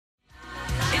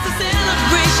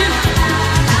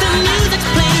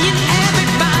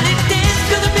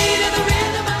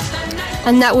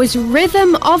And that was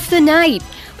Rhythm of the Night.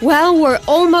 Well, we're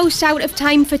almost out of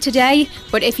time for today,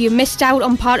 but if you missed out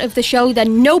on part of the show,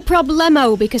 then no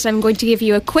problemo, because I'm going to give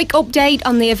you a quick update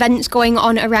on the events going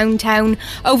on around town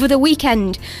over the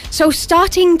weekend. So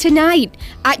starting tonight,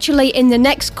 actually in the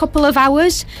next couple of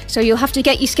hours, so you'll have to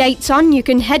get your skates on, you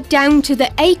can head down to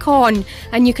the Acorn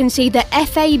and you can see the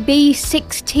FAB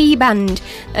 6T band,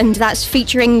 and that's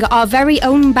featuring our very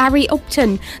own Barry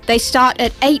Upton. They start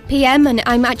at 8 p.m. and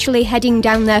I'm actually heading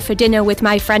down there for dinner with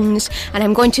my friends, and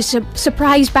I'm going to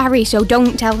surprise Barry, so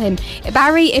don't tell him.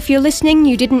 Barry, if you're listening,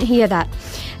 you didn't hear that.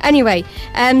 Anyway,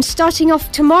 starting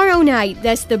off tomorrow night,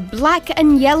 there's the Black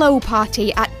and Yellow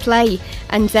Party at Play,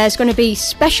 and there's going to be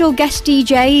special guest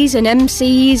DJs and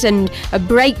MCs and a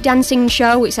breakdancing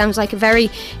show. It sounds like a very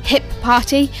hip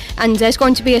party, and there's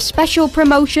going to be a special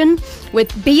promotion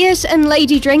with beers and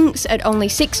lady drinks at only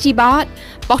 60 baht,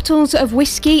 bottles of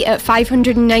whiskey at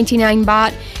 599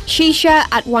 baht, shisha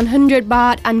at 100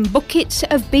 baht, and buckets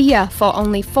of beer for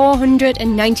only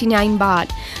 499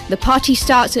 baht. The party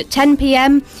starts at 10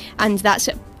 p.m. and that's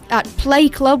at Play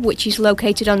Club, which is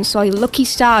located on Soy Lucky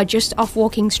Star, just off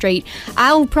Walking Street.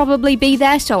 I'll probably be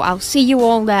there, so I'll see you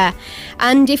all there.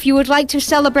 And if you would like to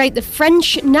celebrate the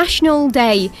French National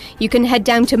Day, you can head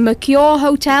down to Mercure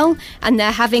Hotel, and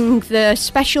they're having the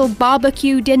special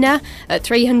barbecue dinner at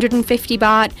 350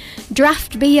 baht.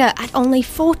 Draft beer at only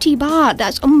 40 baht.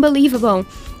 That's unbelievable.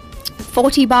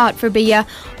 40 baht for beer,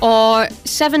 or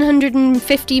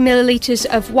 750 millilitres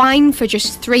of wine for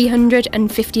just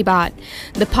 350 baht.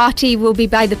 The party will be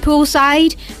by the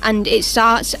poolside and it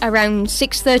starts around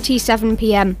 6:30, 7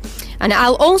 p.m. And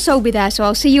I'll also be there, so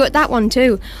I'll see you at that one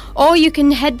too. Or you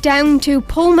can head down to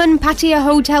Pullman Pattaya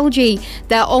Hotel G.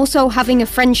 They're also having a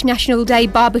French National Day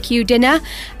barbecue dinner,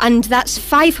 and that's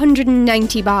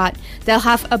 590 baht. They'll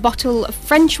have a bottle of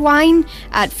French wine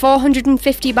at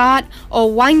 450 baht,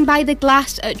 or wine by the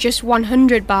glass at just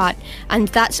 100 baht. And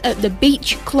that's at the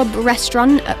Beach Club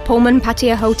restaurant at Pullman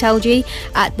Pattaya Hotel G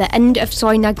at the end of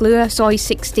Soy Naglua, Soy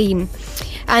 16.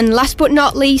 And last but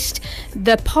not least,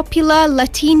 the popular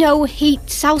Latino Heat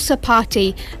Salsa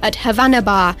Party at Havana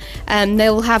Bar.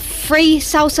 They'll have free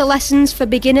salsa lessons for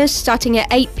beginners starting at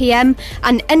 8 p.m.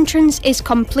 and entrance is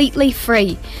completely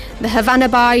free. The Havana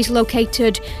Bar is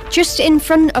located just in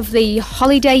front of the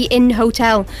Holiday Inn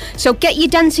Hotel. So get your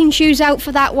dancing shoes out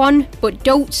for that one, but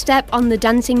don't step on the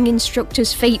dancing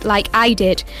instructor's feet like I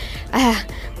did.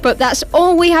 But that's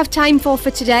all we have time for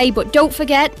today. But don't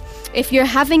forget, if you're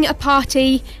having a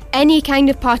party, any kind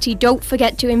of party, don't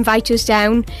forget to invite us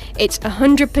down. It's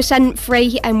 100%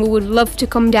 free and we would love to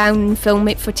come down and film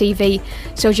it for TV.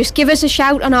 So just give us a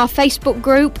shout on our Facebook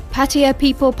group, Pattaya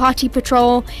People Party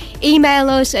Patrol. Email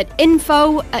us at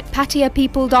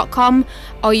info@pattayapeople.com,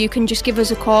 or you can just give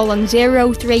us a call on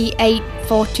 038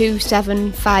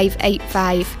 427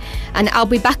 585. And I'll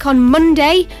be back on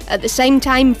Monday at the same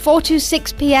time, 4 to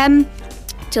 6 p.m.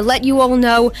 to let you all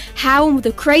know how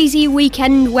the crazy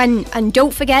weekend went. And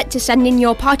don't forget to send in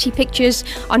your party pictures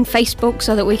on Facebook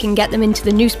so that we can get them into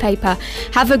the newspaper.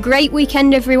 Have a great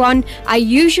weekend, everyone. I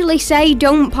usually say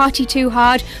don't party too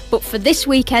hard, but for this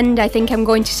weekend I think I'm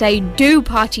going to say do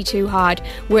party too hard.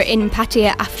 We're in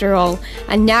Pattaya after all.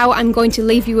 And now I'm going to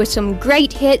leave you with some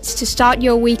great hits to start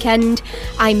your weekend.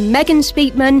 I'm Megan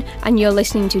Speakman and you're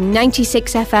listening to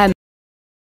 96 FM.